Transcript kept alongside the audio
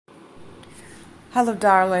Hello,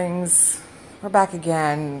 darlings. We're back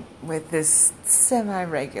again with this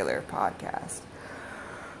semi-regular podcast.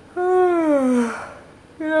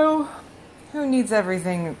 Who needs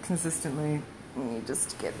everything consistently? You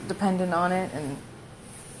just get dependent on it and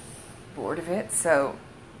bored of it. So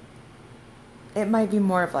it might be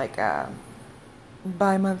more of like a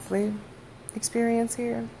bi-monthly experience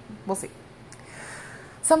here. We'll see.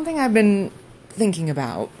 Something I've been thinking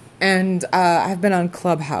about, and I've been on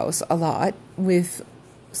Clubhouse a lot with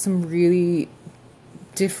some really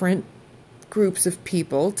different groups of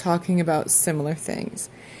people talking about similar things.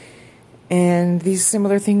 And these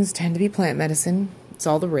similar things tend to be plant medicine. It's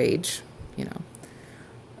all the rage,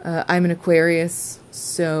 I'm an Aquarius,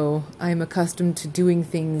 so I'm accustomed to doing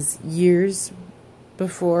things years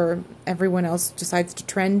before everyone else decides to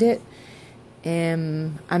trend it.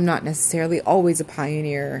 And I'm not necessarily always a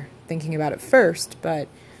pioneer thinking about it first, but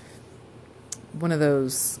one of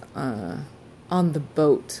those on the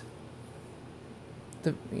boat,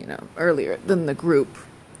 earlier than the group,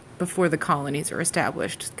 before the colonies are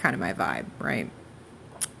established, is kind of my vibe, right?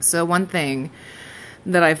 So one thing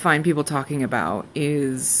that I find people talking about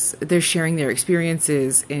is they're sharing their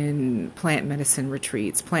experiences in plant medicine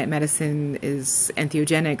retreats. Plant medicine is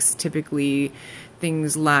entheogenics, typically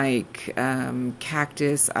things like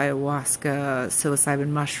cactus, ayahuasca, psilocybin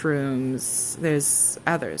mushrooms. There's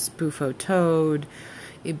others, bufo toad,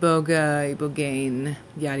 iboga, ibogaine,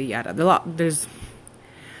 yada yada. There's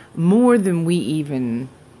more than we even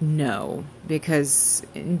know, because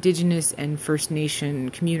indigenous and First Nation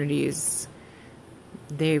communities,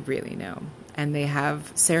 they really know. And they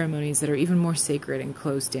have ceremonies that are even more sacred and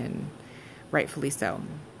closed in, rightfully so.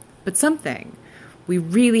 But something we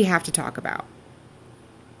really have to talk about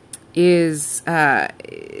is kind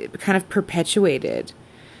of perpetuated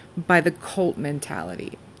by the cult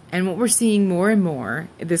mentality. And what we're seeing more and more,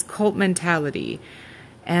 this cult mentality,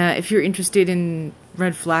 if you're interested in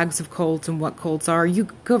red flags of cults and what cults are, you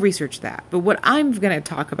go research that. But what I'm going to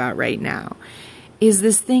talk about right now is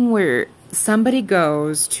this thing where somebody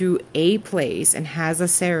goes to a place and has a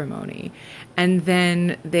ceremony, and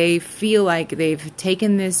then they feel like they've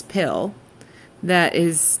taken this pill that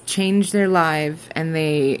has changed their life, and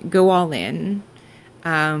they go all in.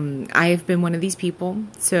 I have been one of these people,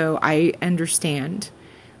 so I understand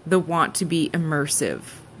the want to be immersive,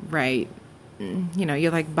 right? You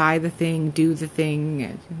like buy the thing, do the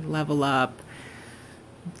thing, level up,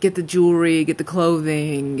 get the jewelry, get the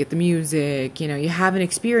clothing, get the music, you have an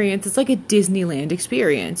experience. It's like a Disneyland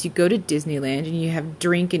experience. You go to Disneyland and you have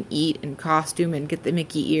drink and eat and costume and get the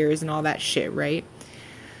Mickey ears and all that shit, right?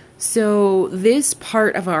 So this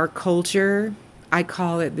part of our culture, I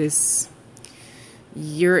call it this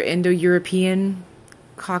Indo-European,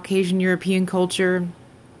 Caucasian European culture,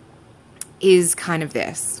 is kind of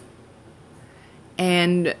this.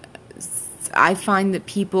 And I find that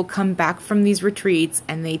people come back from these retreats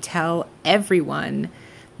and they tell everyone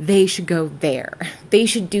they should go there. They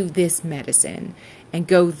should do this medicine and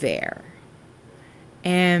go there.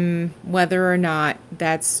 And whether or not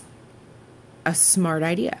that's a smart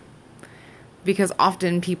idea. Because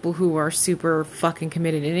often people who are super fucking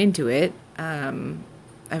committed and into it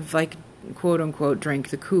have, like, quote unquote, drank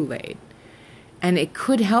the Kool-Aid. And it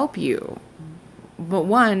could help you. But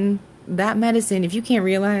one, that medicine, if you can't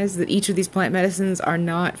realize that each of these plant medicines are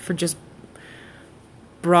not for just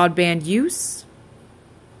broadband use,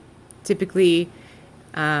 typically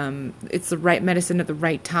it's the right medicine at the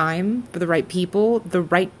right time for the right people. The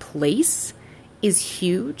right place is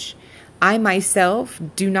huge. I myself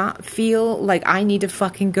do not feel like I need to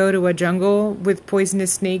fucking go to a jungle with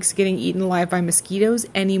poisonous snakes getting eaten alive by mosquitoes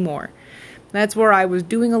anymore. That's where I was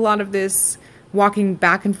doing a lot of this, walking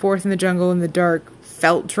back and forth in the jungle in the dark,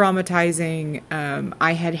 felt traumatizing.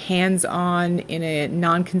 I had hands-on in a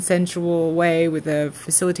non-consensual way with a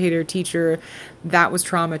facilitator teacher. That was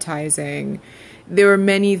traumatizing. There were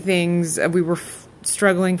many things. We were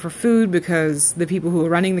struggling for food because the people who were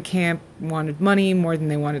running the camp wanted money more than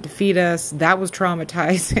they wanted to feed us. That was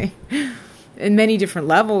traumatizing. In many different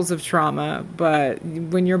levels of trauma. But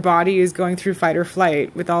when your body is going through fight or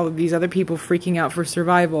flight with all of these other people freaking out for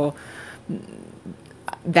survival,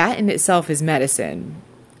 that in itself is medicine.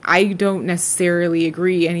 I don't necessarily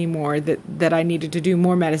agree anymore that I needed to do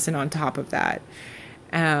more medicine on top of that.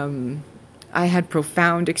 I had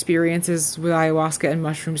profound experiences with ayahuasca and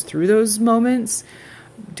mushrooms through those moments.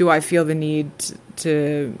 Do I feel the need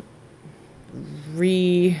to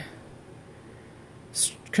reconstruct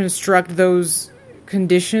those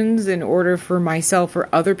conditions in order for myself or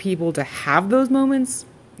other people to have those moments?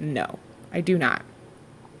 No, I do not.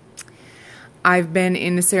 I've been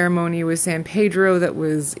in a ceremony with San Pedro that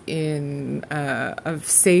was in a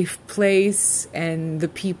safe place, and the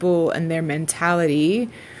people and their mentality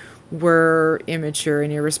were immature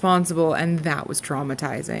and irresponsible, and that was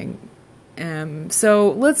traumatizing.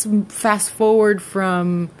 So let's fast forward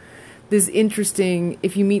from this interesting,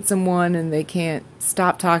 if you meet someone and they can't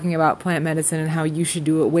stop talking about plant medicine and how you should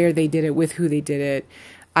do it, where they did it, with who they did it,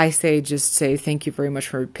 I say just say thank you very much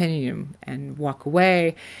for your opinion and walk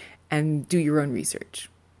away and do your own research,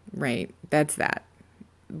 right? That's that.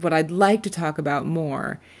 What I'd like to talk about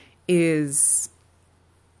more is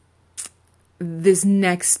this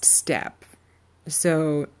next step.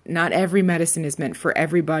 So not every medicine is meant for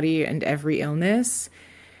everybody and every illness.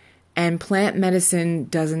 And plant medicine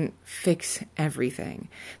doesn't fix everything.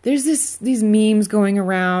 There's these memes going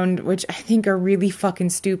around, which I think are really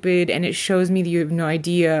fucking stupid. And it shows me that you have no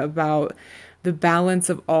idea about the balance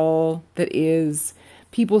of all that is.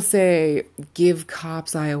 People say, give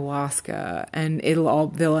cops ayahuasca and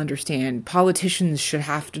they'll understand. Politicians should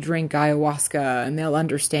have to drink ayahuasca and they'll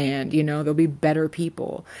understand, they'll be better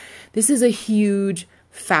people. This is a huge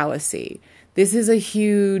fallacy. This is a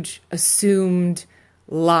huge assumed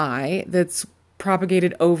lie that's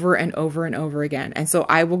propagated over and over and over again. And so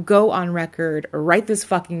I will go on record right this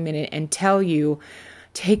fucking minute and tell you,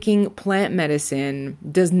 taking plant medicine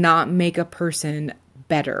does not make a person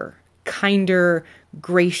better, kinder,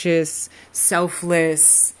 gracious,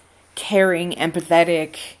 selfless, caring,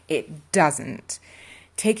 empathetic. It doesn't.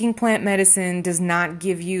 Taking plant medicine does not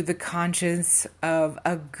give you the conscience of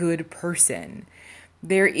a good person.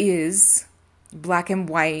 There is black and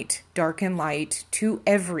white, dark and light to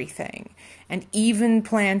everything. And even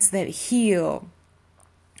plants that heal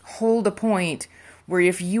hold a point where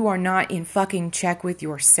if you are not in fucking check with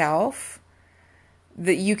yourself,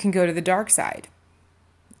 that you can go to the dark side.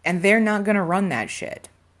 And they're not going to run that shit.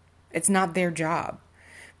 It's not their job.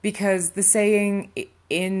 Because the saying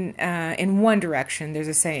in one direction, there's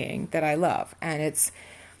a saying that I love. And it's,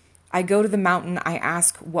 I go to the mountain, I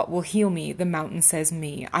ask what will heal me. The mountain says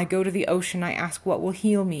me. I go to the ocean, I ask what will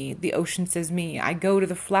heal me. The ocean says me. I go to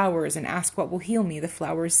the flowers and ask what will heal me. The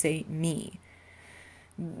flowers say me.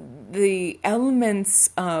 The elements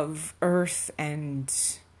of earth and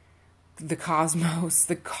the cosmos,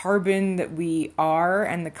 the carbon that we are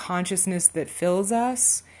and the consciousness that fills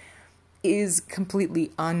us is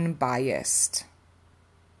completely unbiased.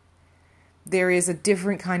 There is a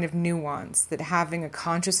different kind of nuance that having a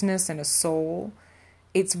consciousness and a soul,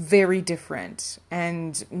 it's very different.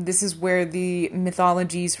 And this is where the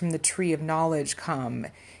mythologies from the tree of knowledge come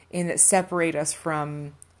in that separate us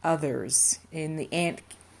from others in the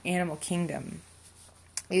animal kingdom,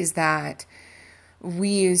 is that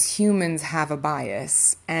we as humans have a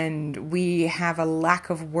bias and we have a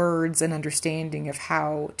lack of words and understanding of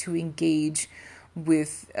how to engage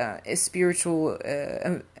with spiritual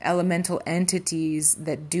elemental entities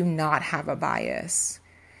that do not have a bias.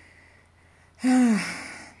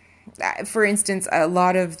 For instance, a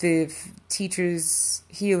lot of the teachers,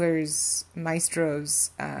 healers,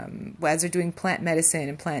 maestros, as they're doing plant medicine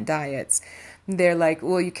and plant diets, they're like,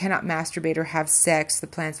 well, you cannot masturbate or have sex. The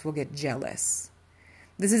plants will get jealous.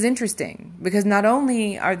 This is interesting because not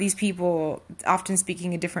only are these people often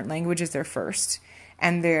speaking a different language as their first,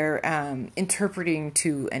 and they're interpreting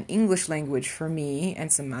to an English language for me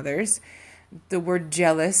and some others, the word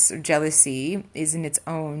jealous or jealousy is in its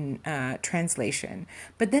own translation.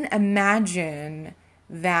 But then imagine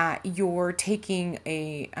that you're taking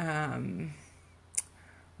a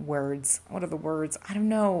what are the words? I don't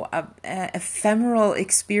know, a ephemeral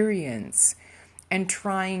experience and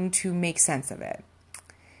trying to make sense of it.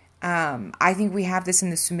 I think we have this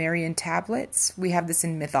in the Sumerian tablets. We have this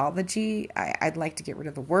in mythology. I'd like to get rid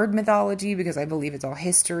of the word mythology because I believe it's all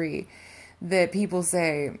history. That people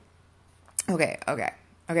say, okay,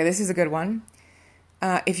 this is a good one.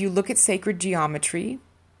 If you look at sacred geometry,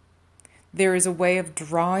 there is a way of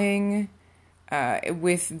drawing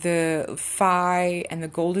with the phi and the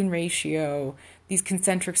golden ratio, these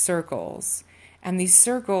concentric circles. And these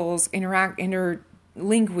circles interlink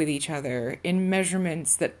with each other in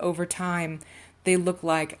measurements that over time they look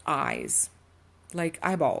like eyes, like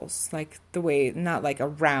eyeballs, like the way, not like a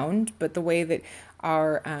round, but the way that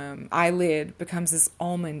our eyelid becomes this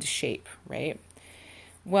almond shape, right?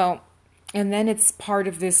 Well, and then it's part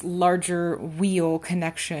of this larger wheel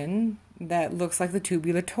connection that looks like the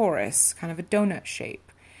tubular torus, kind of a donut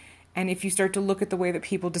shape. And if you start to look at the way that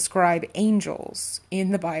people describe angels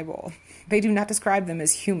in the Bible, they do not describe them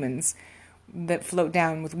as humans that float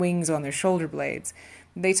down with wings on their shoulder blades.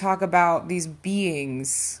 They talk about these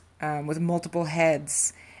beings with multiple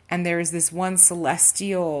heads, And there's this one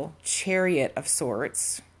celestial chariot of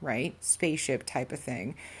sorts, right? Spaceship type of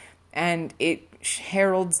thing. And it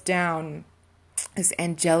heralds down this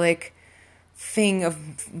angelic thing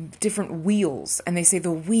of different wheels. And they say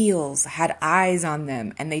the wheels had eyes on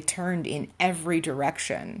them and they turned in every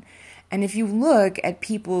direction. And if you look at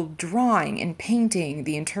people drawing and painting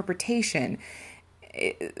the interpretation,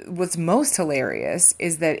 what's most hilarious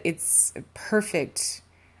is that it's perfect,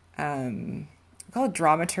 I call it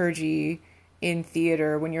dramaturgy in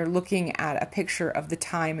theater, when you're looking at a picture of the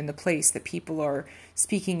time and the place that people are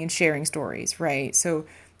speaking and sharing stories, right? So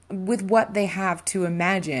with what they have to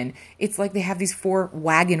imagine, it's like they have these 4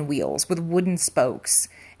 wagon wheels with wooden spokes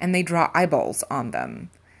and they draw eyeballs on them.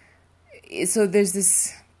 So there's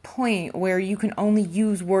this point where you can only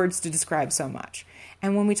use words to describe so much.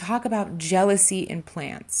 And when we talk about jealousy in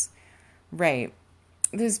plants, right,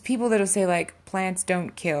 there's people that'll say like plants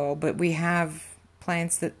don't kill, but we have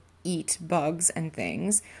plants that eat bugs and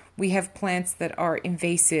things. We have plants that are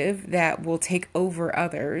invasive that will take over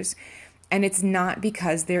others. And it's not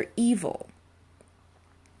because they're evil.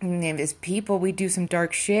 And as people, we do some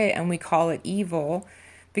dark shit and we call it evil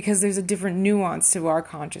because there's a different nuance to our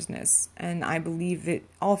consciousness. And I believe that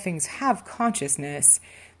all things have consciousness,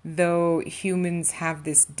 though humans have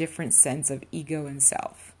this different sense of ego and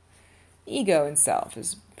self. Ego and self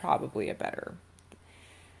is probably a better.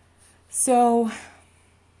 So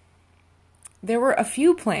there were a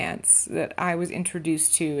few plants that I was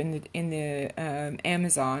introduced to in the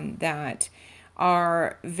Amazon that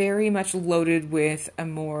are very much loaded with a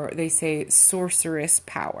more, they say, sorceress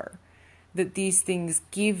power. That these things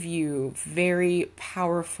give you very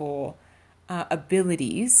powerful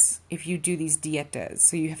abilities if you do these dietas.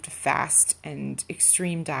 So you have to fast and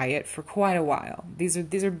extreme diet for quite a while. These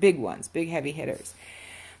are big ones, big heavy hitters.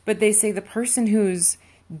 But they say the person who's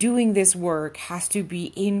doing this work has to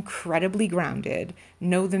be incredibly grounded,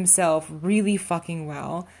 know themselves really fucking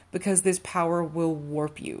well, because this power will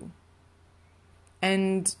warp you.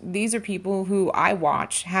 And these are people who I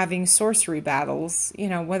watch having sorcery battles, you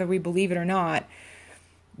know, whether we believe it or not.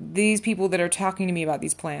 These people that are talking to me about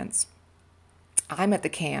these plants, I'm at the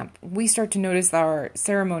camp. We start to notice our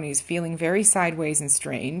ceremonies feeling very sideways and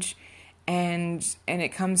strange. And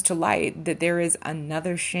it comes to light that there is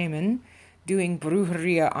another shaman doing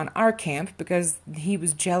brujeria on our camp because he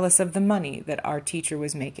was jealous of the money that our teacher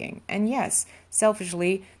was making. And yes,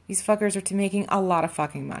 selfishly, these fuckers are making a lot of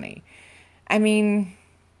fucking money. I mean,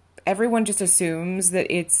 everyone just assumes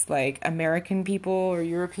that it's like American people or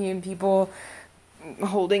European people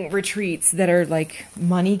holding retreats that are like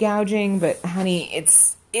money gouging, but honey,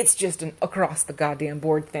 it's just an across the goddamn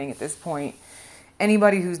board thing at this point.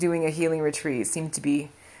 Anybody who's doing a healing retreat seems to be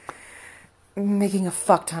making a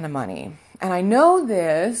fuck ton of money. And I know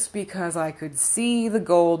this because I could see the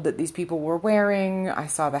gold that these people were wearing. I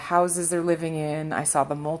saw the houses they're living in. I saw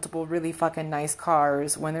the multiple really fucking nice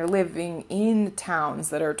cars when they're living in towns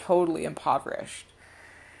that are totally impoverished.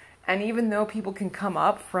 And even though people can come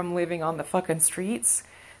up from living on the fucking streets,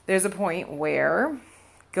 there's a point where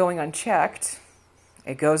going unchecked,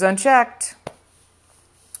 it goes unchecked.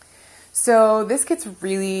 So this gets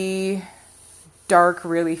really dark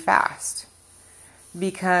really fast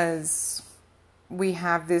because we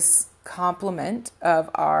have this complement of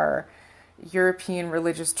our European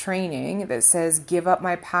religious training that says, give up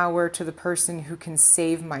my power to the person who can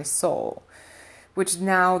save my soul, which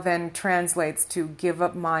now then translates to give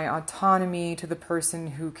up my autonomy to the person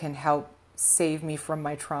who can help save me from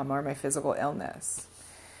my trauma or my physical illness.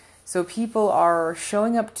 So people are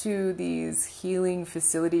showing up to these healing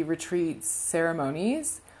facility retreats,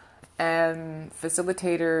 ceremonies, and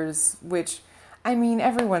facilitators, which, I mean,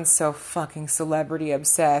 everyone's so fucking celebrity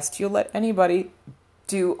obsessed. You'll let anybody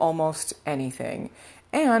do almost anything.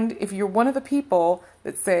 And if you're one of the people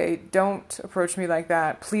that say, don't approach me like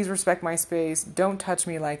that, please respect my space, don't touch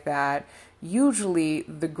me like that, usually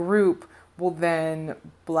the group will then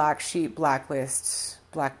black sheep, blacklist,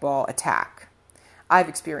 blackball, attack. I've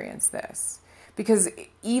experienced this. Because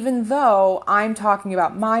even though I'm talking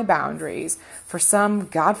about my boundaries, for some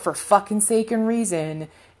godforfucking reason,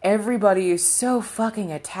 everybody is so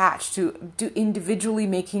fucking attached to individually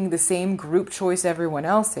making the same group choice everyone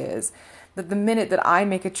else is, that the minute that I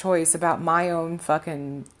make a choice about my own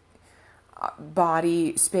fucking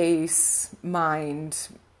body, space, mind,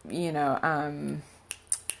 consensually,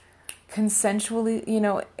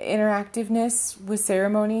 interactiveness with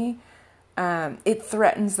ceremony, it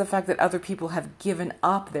threatens the fact that other people have given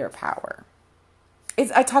up their power.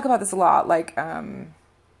 I talk about this a lot, like, I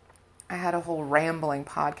had a whole rambling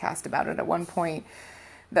podcast about it at one point,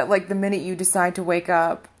 that like the minute you decide to wake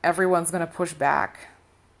up, everyone's going to push back.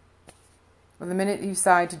 Well, the minute you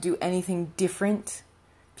decide to do anything different,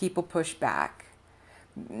 people push back.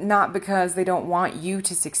 Not because they don't want you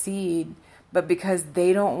to succeed, but because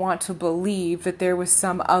they don't want to believe that there was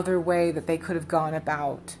some other way that they could have gone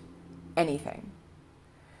about anything.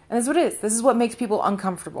 And that's what it is. This is what makes people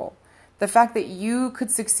uncomfortable. The fact that you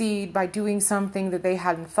could succeed by doing something that they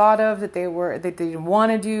hadn't thought of, that they didn't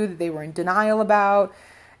want to do, that they were in denial about,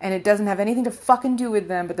 and it doesn't have anything to fucking do with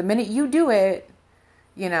them. But the minute you do it,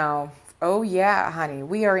 oh yeah, honey,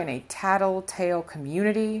 we are in a tattletale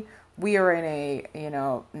community. We are in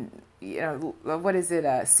a, what is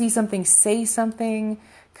it? See something, say something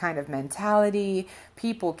kind of mentality.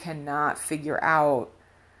 People cannot figure out.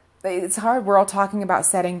 It's hard. We're all talking about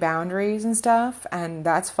setting boundaries and stuff, and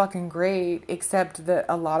that's fucking great, except that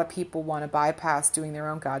a lot of people want to bypass doing their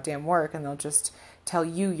own goddamn work, and they'll just tell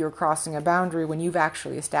you you're crossing a boundary when you've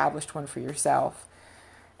actually established one for yourself.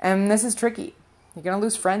 And this is tricky. You're going to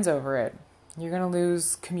lose friends over it. You're going to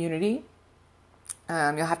lose community.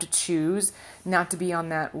 You'll have to choose not to be on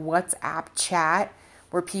that WhatsApp chat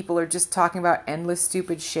where people are just talking about endless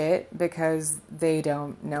stupid shit because they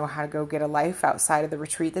don't know how to go get a life outside of the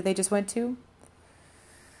retreat that they just went to.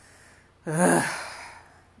 Ugh.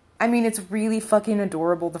 I mean, it's really fucking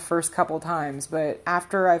adorable the first couple times, but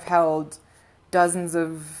after I've held dozens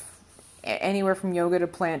of anywhere from yoga to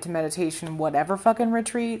plant to meditation, whatever fucking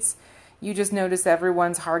retreats, you just notice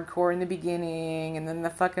everyone's hardcore in the beginning, and then the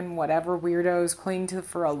fucking whatever weirdos cling to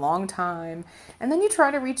for a long time, and then you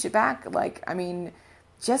try to reach it back.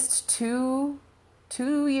 Just two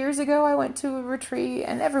years ago, I went to a retreat,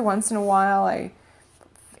 and every once in a while, I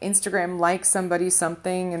Instagram like somebody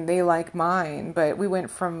something, and they like mine, but we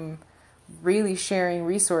went from really sharing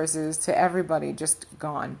resources to everybody just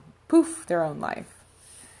gone, poof, their own life.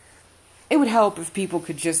 It would help if people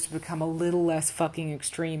could just become a little less fucking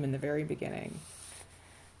extreme in the very beginning.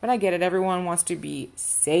 But I get it. Everyone wants to be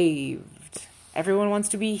saved. Everyone wants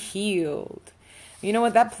to be healed. You know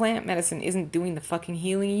what? That plant medicine isn't doing the fucking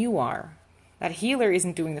healing. You are. That healer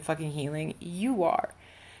isn't doing the fucking healing. You are.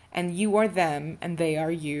 And you are them, and they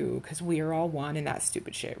are you, because we are all one in that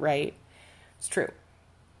stupid shit, right? It's true.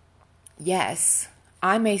 Yes,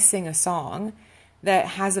 I may sing a song that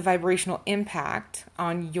has a vibrational impact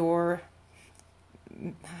on your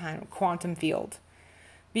quantum field,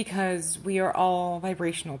 because we are all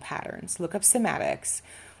vibrational patterns. Look up cymatics.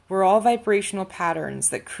 We're all vibrational patterns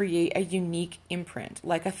that create a unique imprint,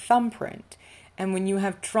 like a thumbprint. And when you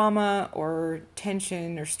have trauma or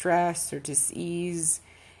tension or stress or dis-ease,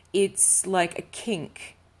 it's like a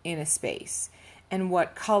kink in a space. And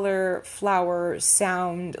what color, flower,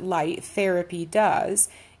 sound, light therapy does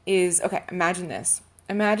is, okay, imagine this.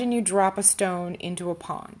 Imagine you drop a stone into a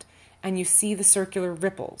pond and you see the circular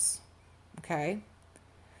ripples, okay?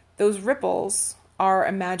 Those ripples are,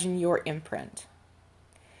 imagine your imprint.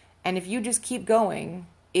 And if you just keep going,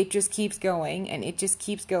 it just keeps going, and it just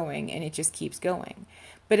keeps going, and it just keeps going.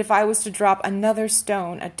 But if I was to drop another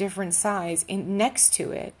stone a different size in next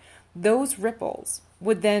to it, those ripples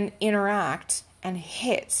would then interact and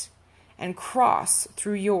hit and cross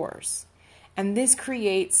through yours. And this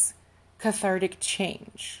creates cathartic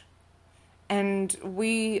change. And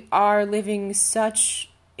we are living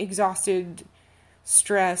such exhausted,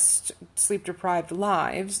 stressed, sleep-deprived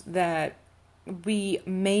lives that we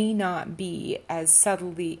may not be as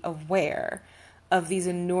subtly aware of these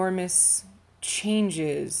enormous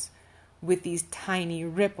changes with these tiny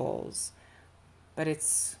ripples, but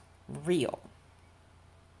it's real.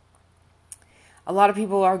 A lot of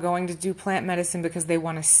people are going to do plant medicine because they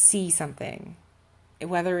want to see something,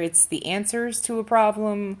 whether it's the answers to a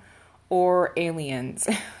problem or aliens.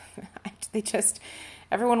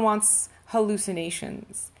 Everyone wants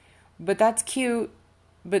hallucinations, but that's cute.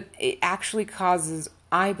 But it actually causes,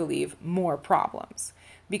 I believe, more problems.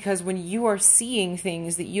 Because when you are seeing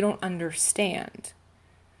things that you don't understand,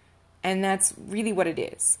 and that's really what it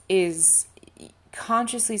is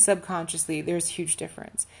consciously, subconsciously, there's a huge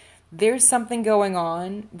difference. There's something going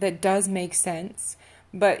on that does make sense,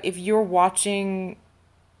 but if you're watching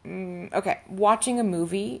a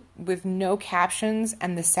movie with no captions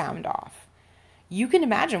and the sound off, you can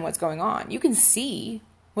imagine what's going on. You can see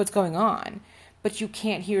what's going on, but you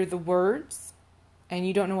can't hear the words, and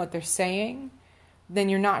you don't know what they're saying, then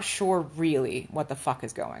you're not sure really what the fuck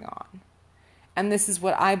is going on. And this is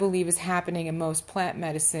what I believe is happening in most plant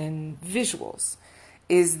medicine visuals,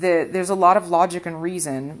 is that there's a lot of logic and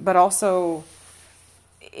reason, but also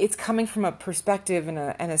it's coming from a perspective and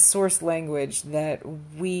a source language that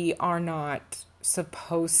we are not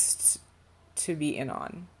supposed to be in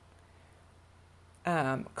on.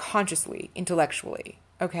 Consciously, intellectually,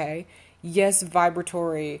 okay? Yes,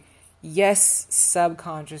 vibratory. yes,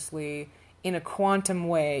 subconsciously, in a quantum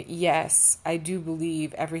way, yes, I do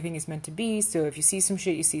believe everything is meant to be. So if you see some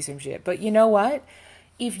shit, you see some shit. But you know what?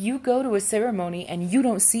 If you go to a ceremony and you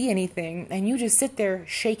don't see anything and you just sit there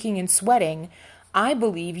shaking and sweating, I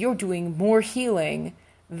believe you're doing more healing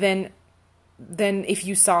than if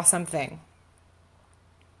you saw something.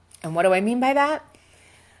 And what do I mean by that?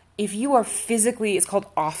 If you are physically, it's called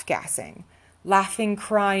off-gassing. Laughing,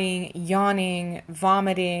 crying, yawning,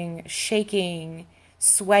 vomiting, shaking,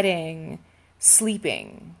 sweating,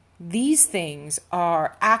 sleeping. These things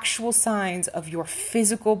are actual signs of your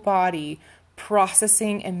physical body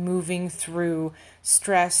processing and moving through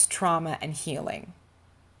stress, trauma, and healing.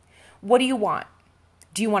 What do you want?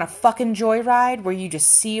 Do you want a fucking joyride where you just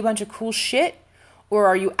see a bunch of cool shit? Or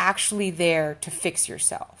are you actually there to fix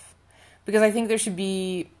yourself? Because I think there should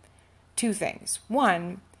be two things.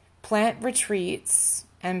 One, plant retreats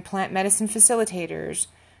and plant medicine facilitators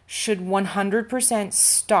should 100%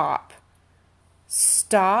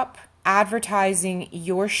 stop advertising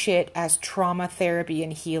your shit as trauma therapy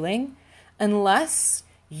and healing unless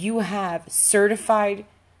you have certified,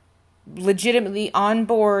 legitimately on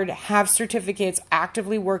board, have certificates,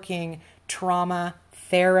 actively working trauma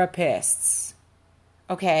therapists.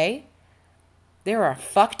 Okay? There are a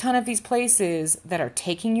fuck ton of these places that are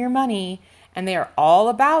taking your money and they are all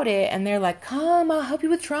about it. And they're like, come, I'll help you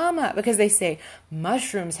with trauma. Because they say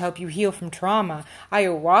mushrooms help you heal from trauma.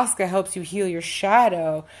 Ayahuasca helps you heal your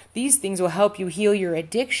shadow. These things will help you heal your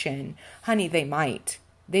addiction. Honey, they might.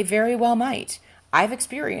 They very well might. I've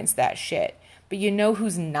experienced that shit. But you know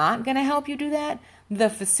who's not going to help you do that? The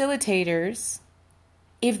facilitators,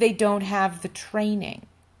 if they don't have the training.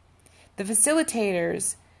 The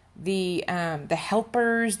facilitators, the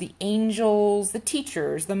helpers, the angels, the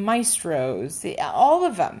teachers, the maestros, all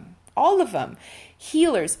of them,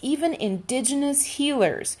 healers, even indigenous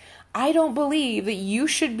healers. I don't believe that you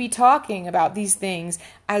should be talking about these things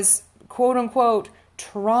as quote unquote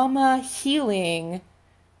trauma healing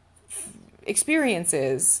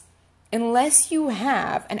experiences unless you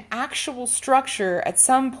have an actual structure at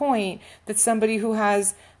some point that somebody who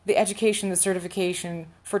has the education, the certification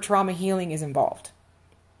for trauma healing is involved.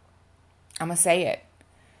 I'm going to say it.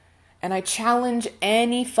 And I challenge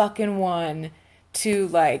any fucking one to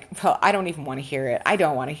I don't even want to hear it. I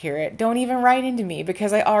don't want to hear it. Don't even write into me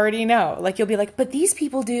because I already know. You'll be like, but these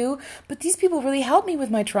people do. But these people really help me with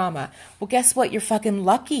my trauma. Well, guess what? You're fucking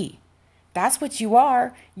lucky. That's what you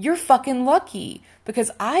are. You're fucking lucky. Because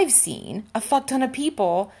I've seen a fuck ton of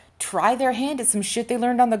people try their hand at some shit they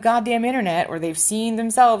learned on the goddamn internet or they've seen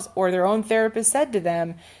themselves or their own therapist said to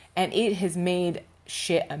them, and it has made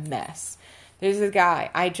shit a mess. There's this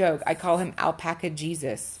guy, I joke, I call him Alpaca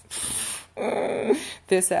Jesus.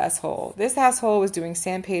 This asshole was doing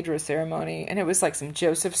San Pedro ceremony, and it was like some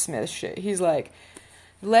Joseph Smith shit. He's like,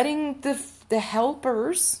 letting the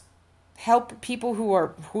helpers help people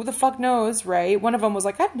who the fuck knows, right? One of them was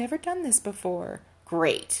like, I've never done this before.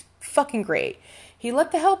 Great. Fucking great. He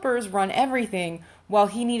let the helpers run everything while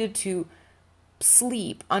he needed to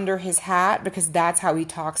sleep under his hat because that's how he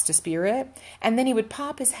talks to spirit. And then he would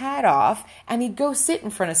pop his hat off and he'd go sit in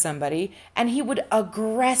front of somebody and he would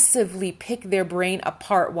aggressively pick their brain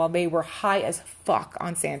apart while they were high as fuck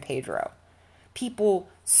on San Pedro. People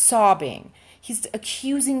sobbing. He's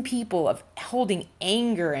accusing people of holding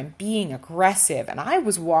anger and being aggressive. And I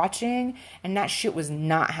was watching and that shit was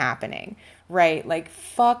not happening, right?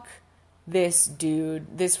 Fuck this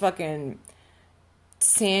dude, this fucking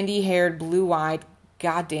sandy-haired, blue-eyed,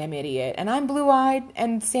 goddamn idiot. And I'm blue-eyed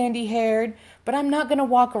and sandy-haired, but I'm not going to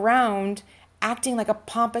walk around acting like a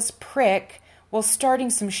pompous prick while starting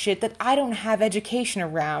some shit that I don't have education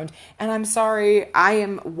around. And I'm sorry, I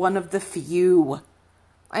am one of the few.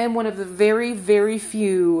 I am one of the very, very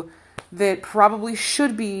few that probably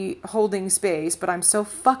should be holding space, but I'm so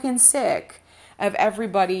fucking sick of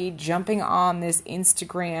everybody jumping on this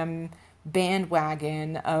Instagram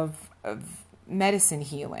bandwagon of medicine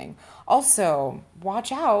healing. Also,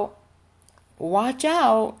 watch out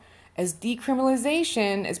as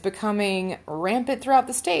decriminalization is becoming rampant throughout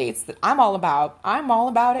the states that I'm all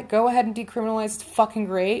about it. Go ahead and decriminalize. It's fucking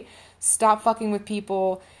great. Stop fucking with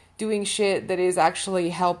people doing shit that is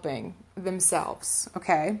actually helping themselves,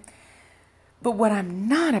 okay? But what I'm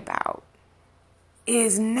not about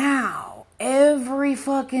is now every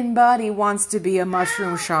fucking body wants to be a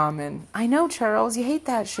mushroom shaman. I know, Charles, you hate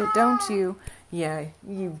that shit, don't you? Yeah,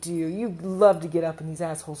 you do. You love to get up in these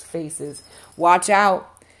assholes' faces. Watch out.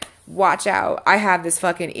 I have this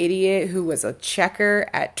fucking idiot who was a checker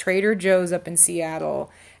at Trader Joe's up in Seattle,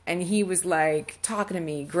 and he was like talking to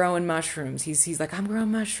me, growing mushrooms. He's like, I'm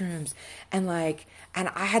growing mushrooms, and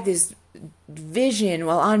I had this vision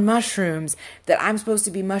while on mushrooms that I'm supposed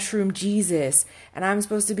to be mushroom Jesus, and I'm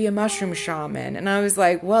supposed to be a mushroom shaman. And I was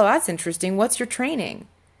like, well, that's interesting. What's your training?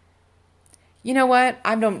 You know what?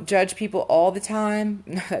 I don't judge people all the time.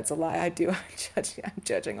 No, that's a lie. I do. I'm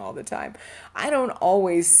judging all the time. I don't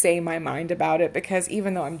always say my mind about it, because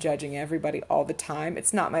even though I'm judging everybody all the time,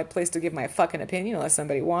 it's not my place to give my fucking opinion unless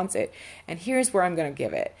somebody wants it. And here's where I'm going to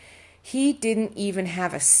give it. He didn't even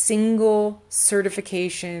have a single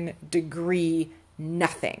certification, degree,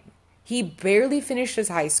 nothing. He barely finished his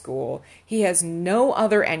high school. He has no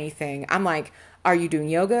other anything. I'm like, are you doing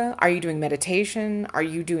yoga? Are you doing meditation? Are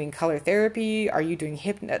you doing color therapy? Are you doing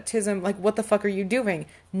hypnotism? Like, what the fuck are you doing?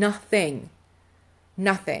 Nothing.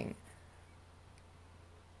 Nothing.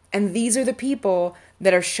 And these are the people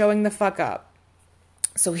that are showing the fuck up.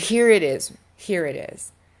 So here it is. Here it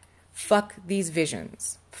is. Fuck these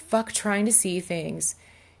visions. Fuck trying to see things.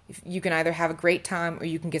 You can either have a great time or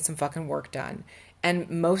you can get some fucking work done. And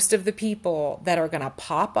most of the people that are going to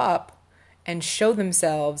pop up and show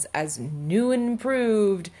themselves as new and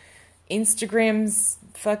improved Instagram's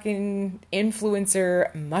fucking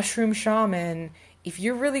influencer, mushroom shaman, if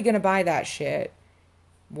you're really going to buy that shit,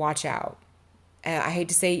 watch out. I hate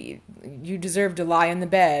to say you deserve to lie in the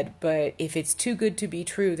bed, but if it's too good to be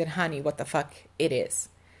true, then honey, what the fuck, it is.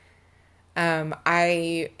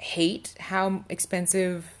 I hate how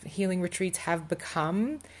expensive healing retreats have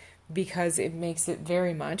become, because it makes it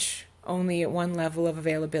very much only at one level of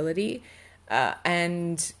availability.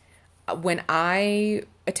 And when I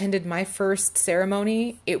attended my first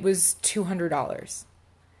ceremony, it was $200.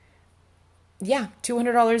 Yeah,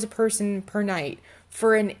 $200 a person per night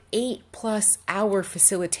for an 8+ hour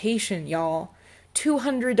facilitation, y'all.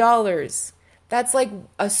 $200. That's like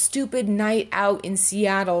a stupid night out in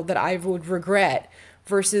Seattle that I would regret,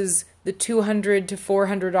 versus the $200 to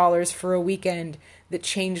 $400 for a weekend that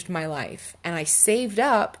changed my life. And I saved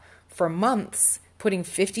up for months, putting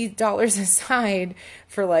 $50 aside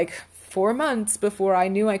for like 4 months before I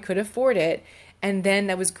knew I could afford it. And then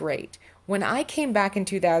that was great. When I came back in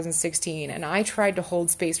 2016 and I tried to hold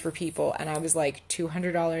space for people, and I was like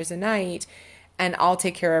 $200 a night, and I'll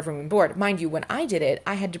take care of room and board. Mind you, when I did it,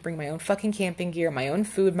 I had to bring my own fucking camping gear, my own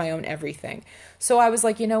food, my own everything. So I was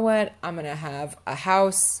like, you know what? I'm going to have a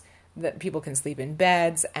house that people can sleep in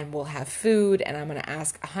beds, and we'll have food, and I'm going to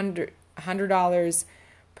ask $100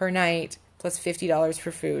 per night plus $50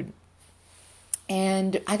 for food.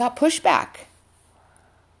 And I got pushback.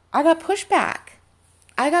 I got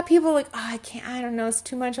people like, oh, I don't know, it's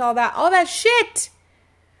too much, all that shit.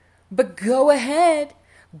 But go ahead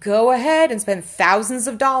and spend thousands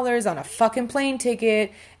of dollars on a fucking plane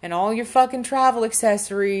ticket and all your fucking travel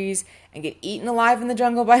accessories and get eaten alive in the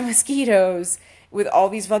jungle by mosquitoes with all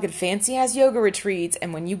these fucking fancy ass yoga retreats.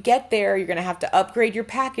 And when you get there, you're going to have to upgrade your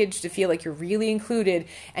package to feel like you're really included,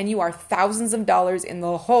 and you are thousands of dollars in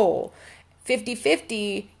the hole.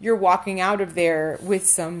 50-50, you're walking out of there with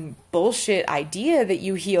some bullshit idea that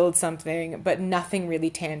you healed something, but nothing really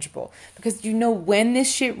tangible. Because you know when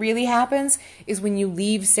this shit really happens is when you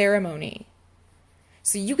leave ceremony.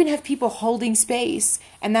 So you can have people holding space,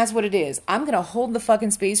 and that's what it is. I'm going to hold the fucking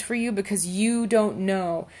space for you because you don't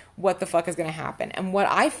know what the fuck is going to happen. And what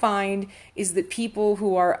I find is that people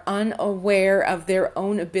who are unaware of their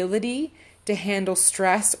own ability to handle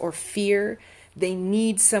stress or fear, they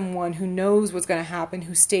need someone who knows what's going to happen,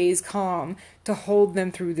 who stays calm, to hold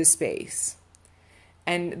them through the space.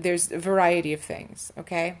 And there's a variety of things,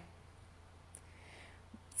 okay?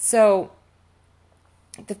 So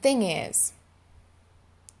the thing is,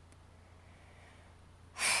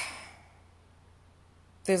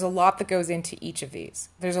 there's a lot that goes into each of these.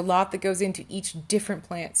 There's a lot that goes into each different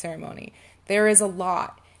plant ceremony. There is a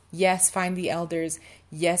lot. Yes, find the elders.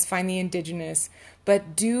 Yes, find the indigenous.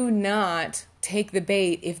 But do not take the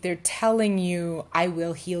bait if they're telling you, I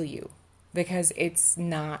will heal you, because it's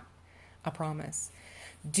not a promise.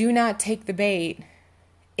 Do not take the bait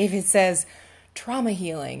if it says trauma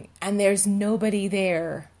healing and there's nobody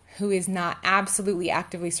there who is not absolutely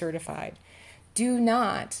actively certified. Do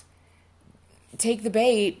not take the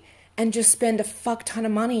bait and just spend a fuck ton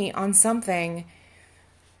of money on something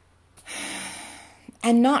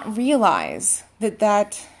and not realize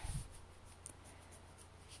that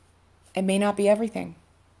it may not be everything.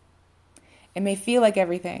 It may feel like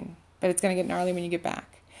everything, but it's going to get gnarly when you get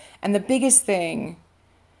back. And the biggest thing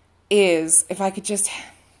is, if I could just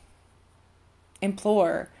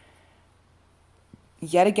implore,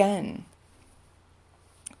 yet again,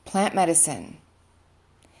 plant medicine.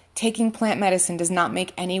 Taking plant medicine does not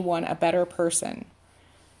make anyone a better person.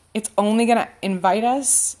 It's only going to invite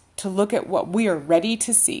us to look at what we are ready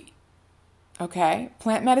to see. Okay?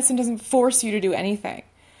 Plant medicine doesn't force you to do anything.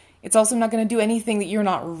 It's also not going to do anything that you're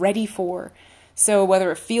not ready for. So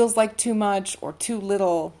whether it feels like too much or too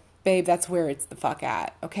little, babe, that's where it's the fuck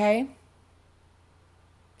at. Okay?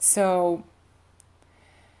 So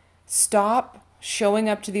stop showing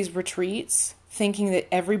up to these retreats thinking that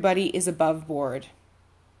everybody is above board.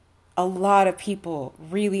 A lot of people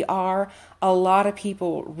really are. A lot of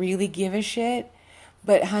people really give a shit.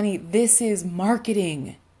 But honey, this is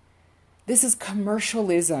marketing. This is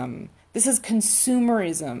commercialism. This is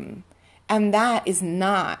consumerism. And that is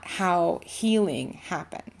not how healing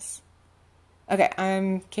happens. Okay,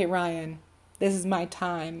 I'm Kate Ryan. This is my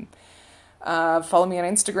time. Follow me on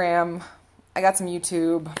Instagram. I got some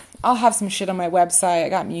YouTube. I'll have some shit on my website. I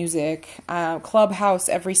got music. Clubhouse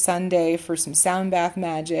every Sunday for some sound bath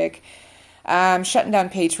magic. I'm shutting down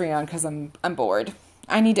Patreon because I'm bored.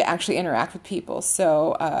 I need to actually interact with people.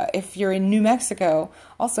 So if you're in New Mexico,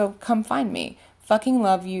 also come find me. Fucking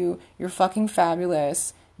love you. You're fucking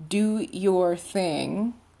fabulous. Do your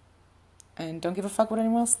thing. And don't give a fuck what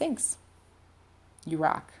anyone else thinks. You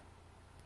rock.